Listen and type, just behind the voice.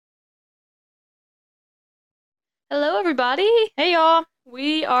Hello, everybody. Hey y'all,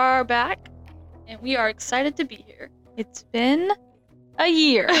 We are back, and we are excited to be here. it's been a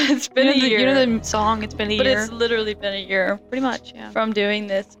year. It's been a year. You know the song, It's Been a But Year? it's literally been a year Pretty much, yeah. from doing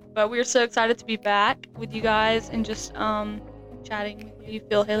this. But we're so excited to be back with you guys and just chatting with you. You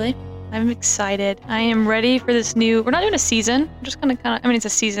feel, Haley? I'm excited. I am ready for this we're not doing a season. I'm just gonna it's a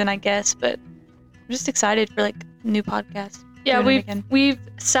season, I guess, but I'm just excited for like new podcasts. Yeah, doing it again. we've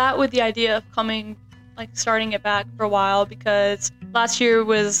sat with the idea of starting it back for a while because last year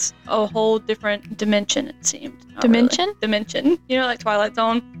was a whole different dimension, it seemed. Not Dimension? really. Dimension. You know, like Twilight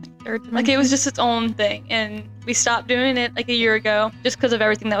Zone? Third Like, it was just its own thing, and we stopped doing it like a year ago just because of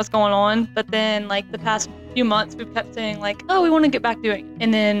everything that was going on. But then, like, the past few months, we've kept saying, like, oh, we want to get back doing it.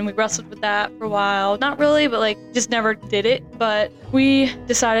 And then we wrestled with that for a while. Not really, but, like, just never did it. But we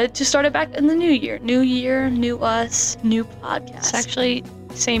decided to start it back in the new year. New year, new us, new podcast. It's actually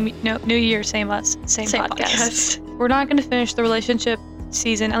new year, same us, same podcast. podcast. We're not gonna finish the relationship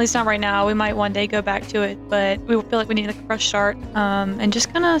season, at least not right now. We might one day go back to it, but we feel like we need like a fresh start, and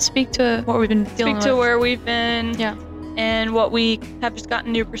just kind of speak to what we've been dealing with. Speak to where we've been. Yeah. And what we have just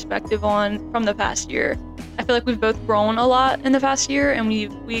gotten new perspective on from the past year. I feel like we've both grown a lot in the past year, and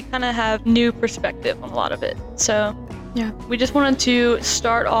we kind of have new perspective on a lot of it. So yeah, we just wanted to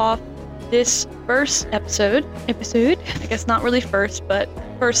start off this first episode. I guess not really first, but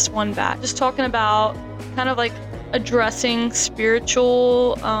first one back. Just talking about kind of like addressing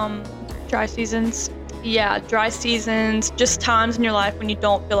spiritual dry seasons. Yeah, dry seasons, just times in your life when you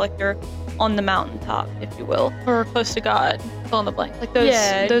don't feel like you're on the mountaintop, if you will, or close to God, fill in the blank. Like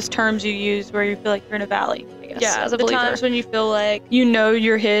those terms you use where you feel like you're in a valley, I guess, yeah, as a the believer. times when you feel like you know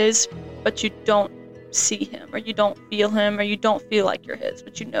you're His, but you don't see Him, or you don't feel Him, or you don't feel like you're His,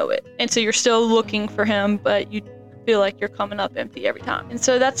 but you know it. And so you're still looking for Him, but you feel like you're coming up empty every time. And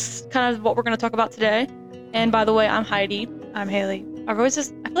so that's kind of what we're going to talk about today. And by the way, I'm Heidi. I'm Haley. I feel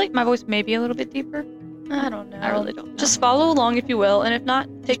like my voice may be a little bit deeper. I don't know. I really don't know. Just follow along if you will, and if not,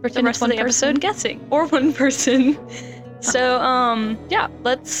 take the rest of the episode guessing. Or one person. So, yeah,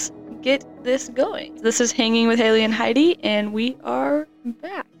 let's get this going. This is Hanging with Haley and Heidi, and we are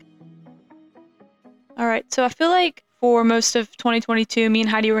back. All right, so I feel like for most of 2022, me and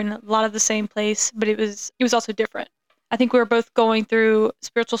Heidi were in a lot of the same place, but it was also different. I think we were both going through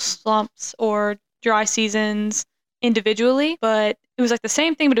spiritual slumps or dry seasons individually, but it was like the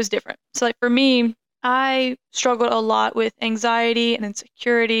same thing, but it was different. So like for me, I struggled a lot with anxiety and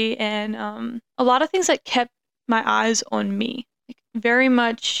insecurity and a lot of things that kept my eyes on me. Like very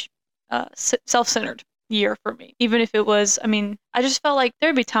much self-centered year for me. Even if it was, I just felt like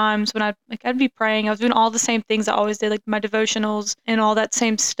there'd be times when I'd be praying. I was doing all the same things I always did, like my devotionals and all that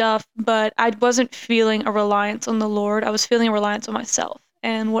same stuff, but I wasn't feeling a reliance on the Lord. I was feeling a reliance on myself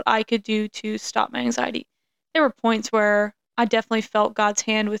and what I could do to stop my anxiety. There were points where I definitely felt God's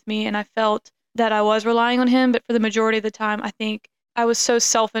hand with me and I felt that I was relying on Him, but for the majority of the time, I think I was so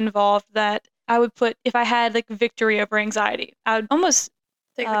self-involved that I would if I had like victory over anxiety, I would almost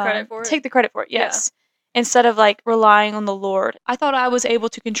Take the credit for it. Take the credit for it, yes. Yeah. Instead of like relying on the Lord. I thought I was able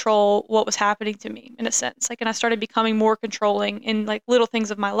to control what was happening to me in a sense. And I started becoming more controlling in like little things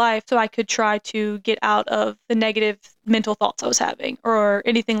of my life so I could try to get out of the negative mental thoughts I was having or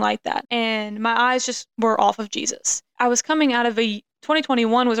anything like that. And my eyes just were off of Jesus. I was coming out of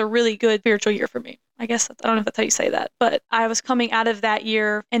 2021 was a really good spiritual year for me. I guess, I don't know if that's how you say that, but I was coming out of that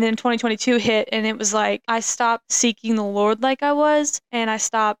year and then 2022 hit and it was like I stopped seeking the Lord like I was and I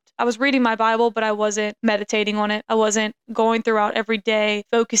was reading my Bible, but I wasn't meditating on it. I wasn't going throughout every day,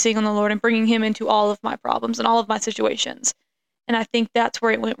 focusing on the Lord and bringing Him into all of my problems and all of my situations. And I think that's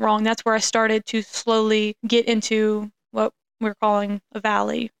where it went wrong. That's where I started to slowly get into what we're calling a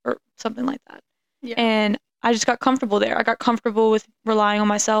valley or something like that. Yeah. And I just got comfortable there. I got comfortable with relying on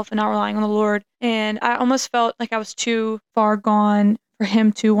myself and not relying on the Lord. And I almost felt like I was too far gone for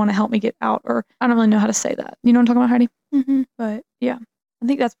Him to want to help me get out. Or I don't really know how to say that. You know what I'm talking about, Heidi? Mm-hmm. But yeah, I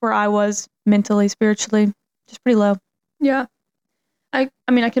think that's where I was mentally, spiritually, just pretty low. Yeah. I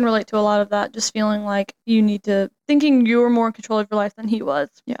can relate to a lot of that. Just feeling like thinking you were more in control of your life than He was.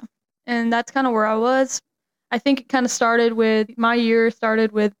 Yeah. And that's kind of where I was. I think it kind of my year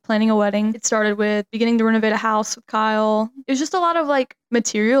started with planning a wedding. It started with beginning to renovate a house with Kyle. It was just a lot of like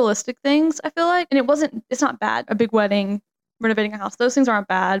materialistic things, I feel like. And it's not bad, a big wedding, renovating a house. Those things aren't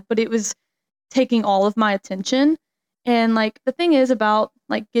bad, but it was taking all of my attention. And like the thing is about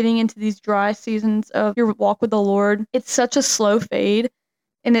like getting into these dry seasons of your walk with the Lord, it's such a slow fade.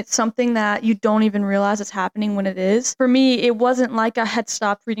 And it's something that you don't even realize is happening when it is. For me, it wasn't like I had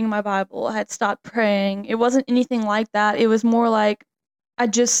stopped reading my Bible. I had stopped praying. It wasn't anything like that. It was more like I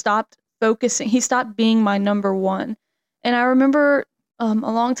just stopped focusing. He stopped being my number one. And I remember a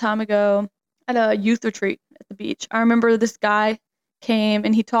long time ago at a youth retreat at the beach, I remember this guy came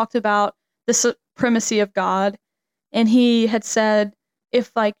and he talked about the supremacy of God. And he had said,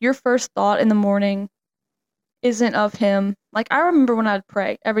 if like your first thought in the morning isn't of him, like I remember when I'd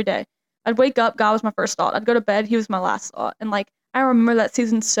pray every day, I'd wake up, God was my first thought. I'd go to bed, he was my last thought. And like I remember that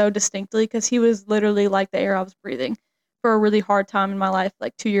season so distinctly because he was literally like the air I was breathing for a really hard time in my life,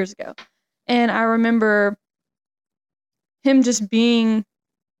 like 2 years ago. And I remember him just being,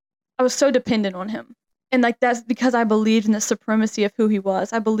 I was so dependent on him. And like that's because I believed in the supremacy of who he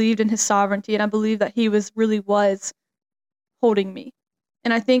was. I believed in his sovereignty, and I believed that he really was holding me.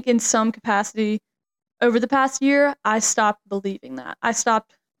 And I think in some capacity over the past year, I stopped believing that. I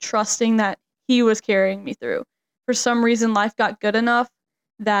stopped trusting that he was carrying me through. For some reason, life got good enough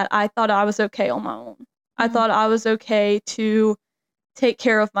that I thought I was okay on my own. I thought I was okay to take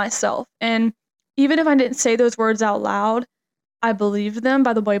care of myself. And even if I didn't say those words out loud, I believed them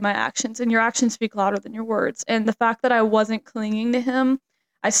by the way my actions, and your actions speak louder than your words. And the fact that I wasn't clinging to him,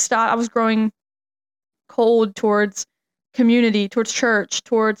 I was growing cold towards community, towards church,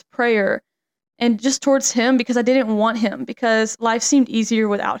 towards prayer, and just towards him because I didn't want him, because life seemed easier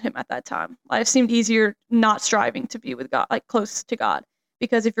without him at that time. Life seemed easier not striving to be with God, like close to God.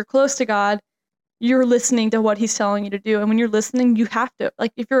 Because if you're close to God, you're listening to what he's telling you to do. And when you're listening, you have to,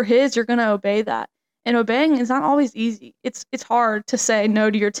 like, if you're his, you're going to obey that. And obeying is not always easy. It's hard to say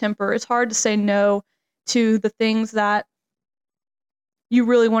no to your temper. It's hard to say no to the things that you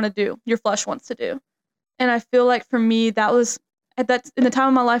really want to do, your flesh wants to do. And I feel like for me, that was in the time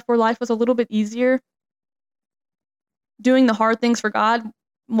of my life where life was a little bit easier. Doing the hard things for God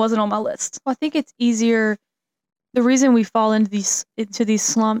wasn't on my list. Well, I think it's easier. The reason we fall into these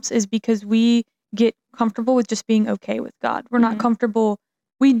slumps is because we get comfortable with just being okay with God. We're not comfortable.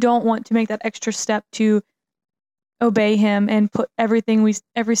 We don't want to make that extra step to obey him and put every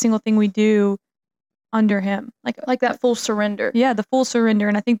single thing we do under him. Like that full surrender. Yeah, the full surrender.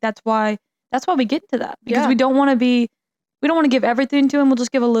 And I think that's why we get into that. Because we don't want to give everything to him. We'll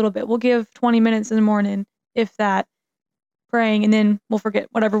just give a little bit. We'll give 20 minutes in the morning, if that, praying, and then we'll forget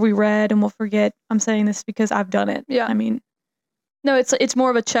whatever we read, and we'll forget, I'm saying this because I've done it. Yeah. I mean, no, it's more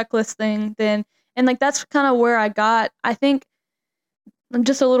of a checklist thing and like that's kind of where I got, I think,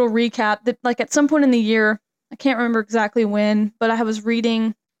 just a little recap, that like at some point in the year, I can't remember exactly when, but I was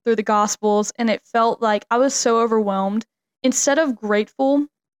reading through the Gospels and it felt like I was so overwhelmed. Instead of grateful,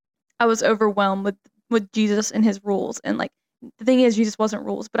 I was overwhelmed with Jesus and his rules. And like the thing is, Jesus wasn't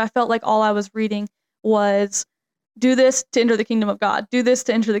rules, but I felt like all I was reading was do this to enter the kingdom of God, do this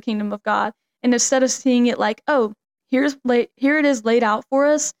to enter the kingdom of God. And instead of seeing it like, oh, here it is laid out for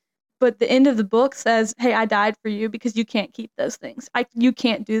us, but the end of the book says, hey, I died for you because you can't keep those things. You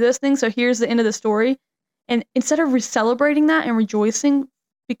can't do those things. So here's the end of the story. And instead of celebrating that and rejoicing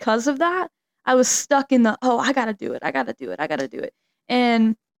because of that, I was stuck in I got to do it.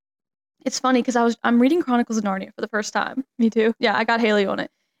 And it's funny because I'm reading Chronicles of Narnia for the first time. Me too. Yeah, I got Haley on it.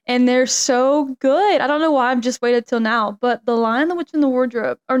 And they're so good. I don't know why I've just waited till now, but The Lion, the Witch, and the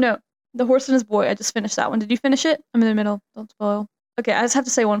Wardrobe, or no, The Horse and His Boy, I just finished that one. Did you finish it? I'm in the middle. Don't spoil. Okay, I just have to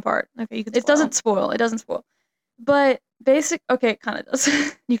say one part. Okay, you can It doesn't spoil. But okay, it kind of does.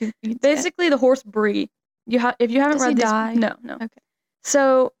 You can basically, the horse Bree. If you haven't Does read he these, die? no. Okay.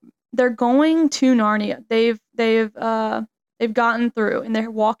 So they're going to Narnia. They've gotten through, and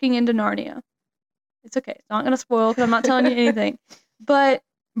they're walking into Narnia. It's okay. It's not gonna spoil because I'm not telling you anything. But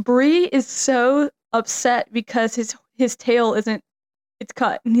Bree is so upset because his tail isn't. It's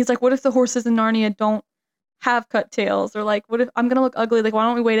cut, and he's like, "What if the horses in Narnia don't have cut tails, or like, what if I'm gonna look ugly? Like, why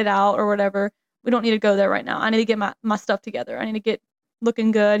don't we wait it out or whatever? We don't need to go there right now. I need to get my stuff together. I need to get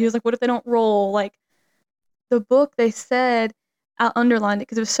looking good." He was like, "What if they don't roll?" Like, the book, they said, I underlined it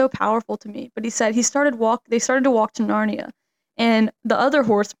because it was so powerful to me. But he said they started to walk to Narnia, and the other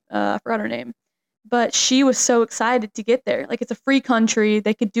horse, I forgot her name, but she was so excited to get there. Like, it's a free country.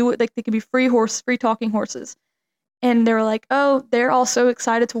 They could do it. Like, they could be free talking horses. And they were like, oh, they're all so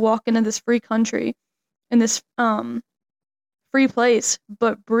excited to walk into this free country, in this free place.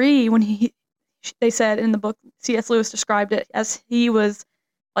 But Bree, they said in the book, C.S. Lewis described it as he was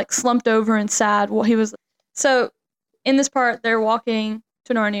like slumped over and sad. Well, he was so in this part they're walking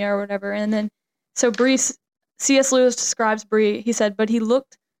to Narnia or whatever, and then so Bree, C.S. Lewis describes Bree. He said, but he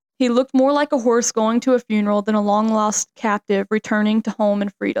looked more like a horse going to a funeral than a long lost captive returning to home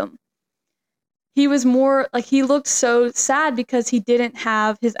and freedom. He was more like, he looked so sad because he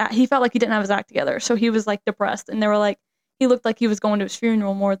felt like he didn't have his act together. So he was like depressed, and they were like, he looked like he was going to his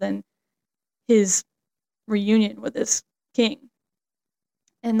funeral more than his reunion with his king.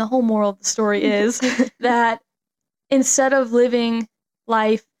 And the whole moral of the story is that instead of living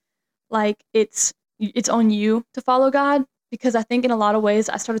life like it's on you to follow God, because I think in a lot of ways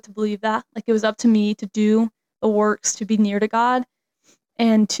I started to believe that, like it was up to me to do the works to be near to God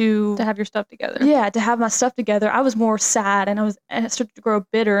and to have your stuff together. Yeah, to have my stuff together. I was more sad, and I started to grow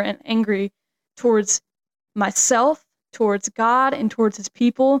bitter and angry towards myself, towards God, and towards his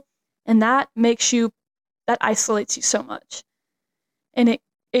people, and that isolates you so much. And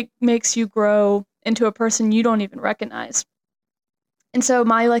it makes you grow into a person you don't even recognize. And so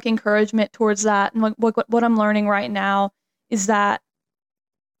my encouragement towards that, and what I'm learning right now, is that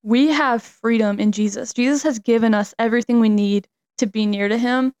we have freedom in Jesus. Jesus has given us everything we need to be near to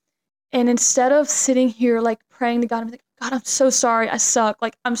him. And instead of sitting here praying to God and be like, God, I'm so sorry, I suck.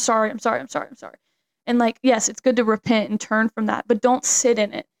 I'm sorry. And yes, it's good to repent and turn from that, but don't sit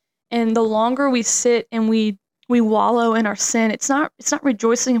in it. And the longer we sit and we wallow in our sin, it's not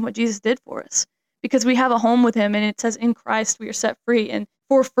rejoicing in what Jesus did for us, because we have a home with him, and it says in Christ we are set free, and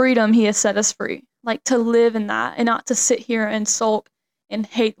for freedom he has set us free. To live in that and not to sit here and sulk and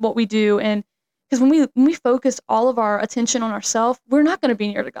hate what we do. And because when we focus all of our attention on ourselves, we're not going to be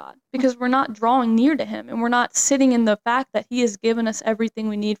near to God, because we're not drawing near to him, and we're not sitting in the fact that he has given us everything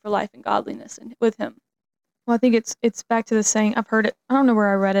we need for life and godliness and with him. Well, I think it's back to the saying, I've heard it, I don't know where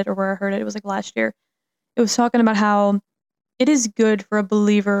I read it or where I heard it. It was last year. It was talking about how it is good for a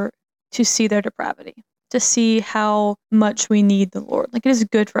believer to see their depravity, to see how much we need the Lord. It is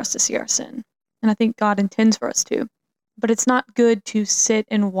good for us to see our sin. And I think God intends for us to. But it's not good to sit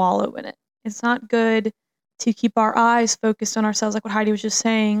and wallow in it. It's not good to keep our eyes focused on ourselves, like what Heidi was just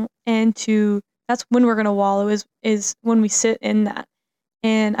saying, and that's when we're going to wallow, is when we sit in that.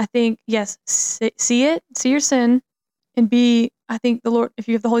 And I think, yes, see your sin, and I think the Lord, if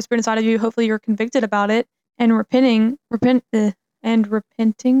you have the Holy Spirit inside of you, hopefully you're convicted about it and repenting of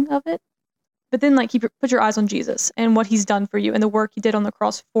it. But then put your eyes on Jesus and what he's done for you and the work he did on the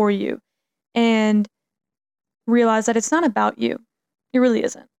cross for you, and realize that it's not about you. It really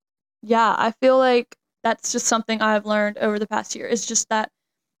isn't. Yeah, I feel like that's just something I've learned over the past year. It's just that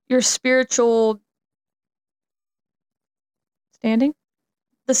your spiritual standing,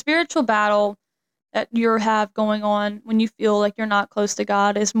 the spiritual battle that you have going on when you feel like you're not close to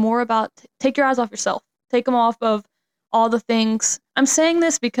God, is more about take your eyes off yourself. Take them off of all the things. I'm saying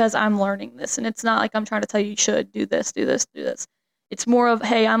this because I'm learning this, and it's not like I'm trying to tell you should do this, do this, do this. It's more of,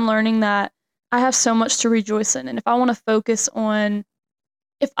 hey, I'm learning that I have so much to rejoice in, and if I want to focus on,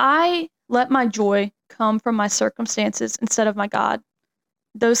 if I let my joy come from my circumstances instead of my God,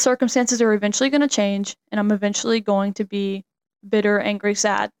 those circumstances are eventually going to change, and I'm eventually going to be bitter, angry,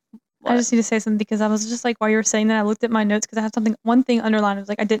 sad. What? I just need to say something, because I was just while you were saying that, I looked at my notes because I had one thing underlined. It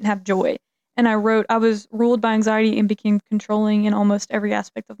was I didn't have joy. And I wrote, I was ruled by anxiety and became controlling in almost every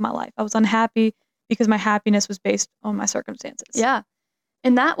aspect of my life. I was unhappy because my happiness was based on my circumstances. Yeah.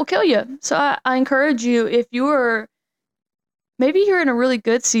 And that will kill you. So I encourage you, if maybe you're in a really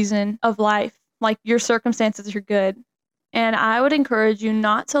good season of life, your circumstances are good, and I would encourage you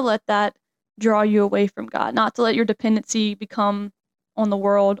not to let that draw you away from God, not to let your dependency become on the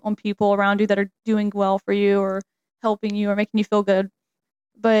world, on people around you that are doing well for you or helping you or making you feel good.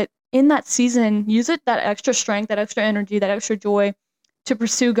 But in that season, use that extra strength, that extra energy, that extra joy to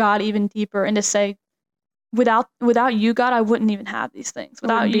pursue God even deeper, and to say, without you, God, I wouldn't even have these things.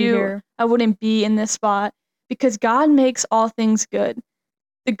 Without you, I wouldn't be in this spot, because God makes all things good.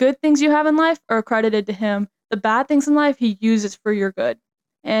 The good things you have in life are accredited to him. The bad things in life, he uses for your good.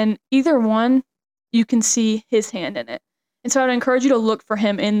 And either one, you can see his hand in it. And so I would encourage you to look for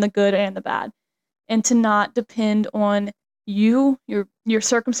him in the good and the bad, and to not depend on you, your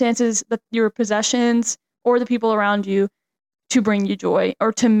circumstances, your possessions, or the people around you to bring you joy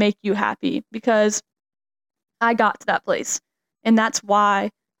or to make you happy, because I got to that place. And that's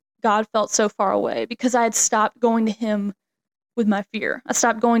why God felt so far away, because I had stopped going to him with my fear. I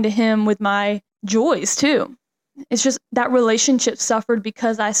stopped going to him with my joys too. It's just that relationship suffered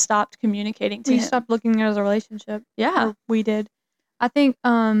because I stopped communicating to him. You stopped looking at it as a relationship. Yeah. Or we did. I think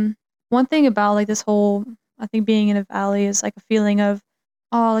one thing about this whole, I think being in a valley is a feeling of,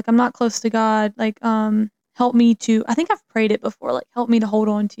 oh, I'm not close to God. Help me to, I think I've prayed it before, help me to hold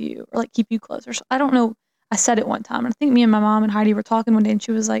on to you, or keep you close. Or I don't know. I said it one time, and I think me and my mom and Heidi were talking one day, and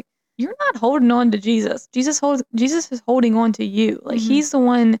she was like, you're not holding on to Jesus. Jesus is holding on to you. Mm-hmm. He's the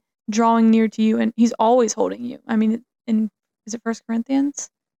one drawing near to you, and he's always holding you. I mean, is it 1 Corinthians?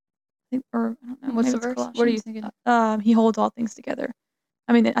 I think, or I don't know. What's the verse? Colossians. What are you thinking? He holds all things together.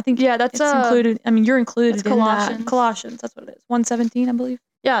 I mean, I think that's it's included. I mean, you're included in Colossians. That. Colossians, that's what it is. 1:17, I believe.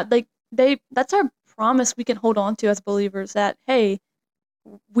 Yeah, that's our promise we can hold on to as believers, that, hey,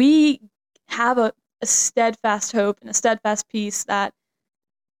 we have a steadfast hope and a steadfast peace that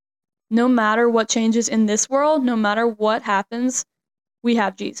no matter what changes in this world, no matter what happens, we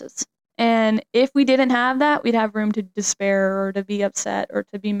have Jesus. And if we didn't have that, we'd have room to despair or to be upset or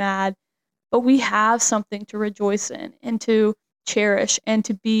to be mad. But we have something to rejoice in and to cherish and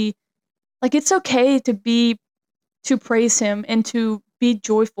to be like, it's okay to praise him and to be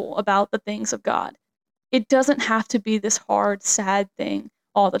joyful about the things of God. It doesn't have to be this hard, sad thing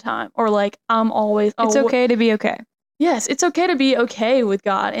all the time, or like I'm always. It's okay to be okay. Yes, it's okay to be okay with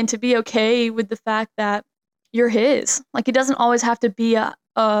God and to be okay with the fact that you're his. Like, it doesn't always have to be a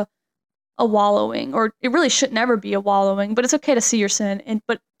wallowing, or it really should never be a wallowing, but it's okay to see your sin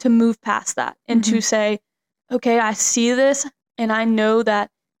but to move past that and to say, okay, I see this and I know that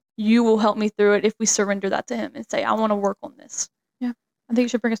you will help me through it if we surrender that to him and say, I want to work on this. Yeah. I think it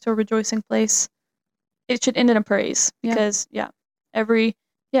should bring us to a rejoicing place. It should end in a praise because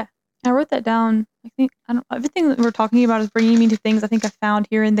I wrote that down. Everything that we're talking about is bringing me to things I think I found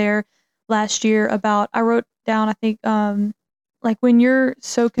here and there last year about. I wrote down, I think, like when you're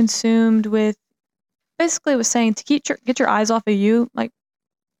so consumed with, basically it was saying to get your eyes off of you, like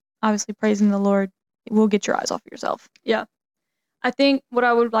obviously praising the Lord will get your eyes off of yourself. Yeah. I think what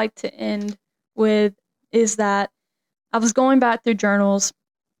I would like to end with is that I was going back through journals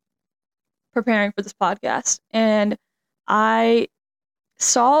preparing for this podcast, and I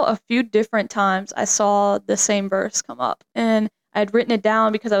saw a few different times I saw the same verse come up, and I had written it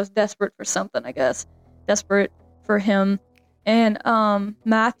down because I was desperate for something, I guess, desperate for him. And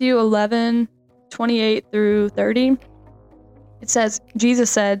Matthew 11:28-30, it says, Jesus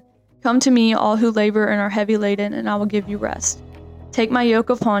said, "Come to me, all who labor and are heavy laden, and I will give you rest. Take my yoke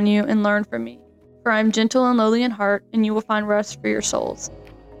upon you and learn from me, for I am gentle and lowly in heart, and you will find rest for your souls.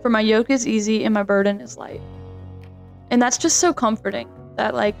 For my yoke is easy and my burden is light." And that's just so comforting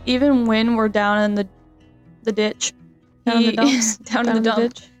that, like, even when we're down in the ditch, down in the dumps,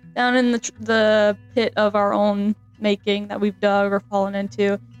 down in the pit of our own making that we've dug or fallen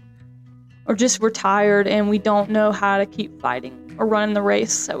into, or just we're tired and we don't know how to keep fighting or running the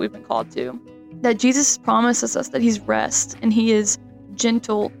race that we've been called to, that Jesus promises us that he's rest and he is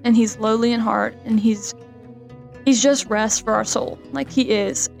gentle and he's lowly in heart and he's just rest for our soul, like he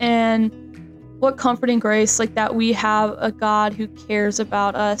is. And what comforting grace, like, that we have a God who cares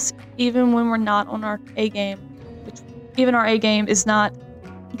about us even when we're not on our A game, which even our A game is not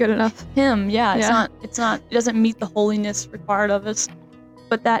good enough. It's not, it doesn't meet the holiness required of us,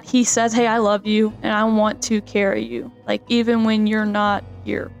 but that he says, hey, I love you and I want to carry you. Like, even when you're not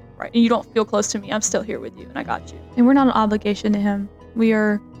here, right, and you don't feel close to me, I'm still here with you and I got you. And we're not an obligation to him.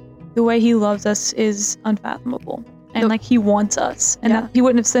 The way he loves us is unfathomable. And like, he wants us, and that he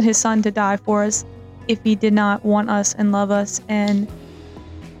wouldn't have sent his son to die for us if he did not want us and love us and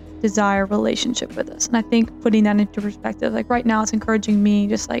desire a relationship with us. And I think putting that into perspective, like right now, it's encouraging me,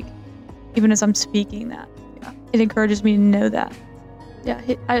 just like, even as I'm speaking that, it encourages me to know that. Yeah,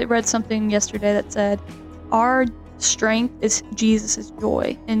 I read something yesterday that said, our strength is Jesus'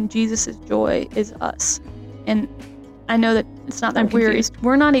 joy, and Jesus' joy is us. And I know that it's not that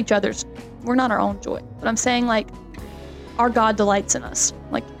we're not each other's, we're not our own joy, but I'm saying, like, our God delights in us,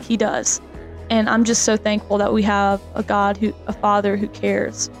 like he does. And I'm just so thankful that we have a Father who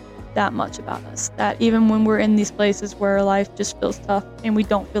cares that much about us, that even when we're in these places where life just feels tough and we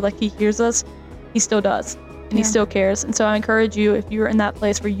don't feel like he hears us, he still does, and he still cares. And so I encourage you, if you're in that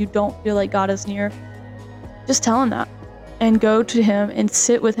place where you don't feel like God is near, just tell him that and go to him and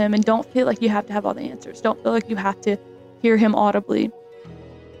sit with him, and don't feel like you have to have all the answers. Don't feel like you have to hear him audibly,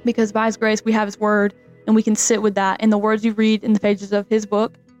 because by his grace we have his word, and we can sit with that, and the words you read in the pages of his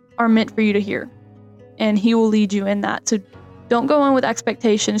book are meant for you to hear, and he will lead you in that. So don't go in with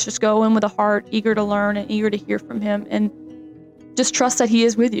expectations, just go in with a heart eager to learn and eager to hear from him, and just trust that he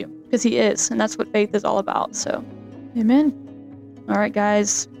is with you, because he is, and that's what faith is all about. So amen. All right,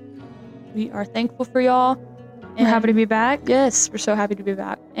 guys, we are thankful for y'all, and we're happy to be back. Yes, we're so happy to be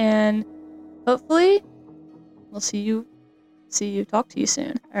back, and hopefully we'll talk to you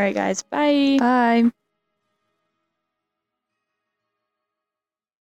soon. All right, guys, bye.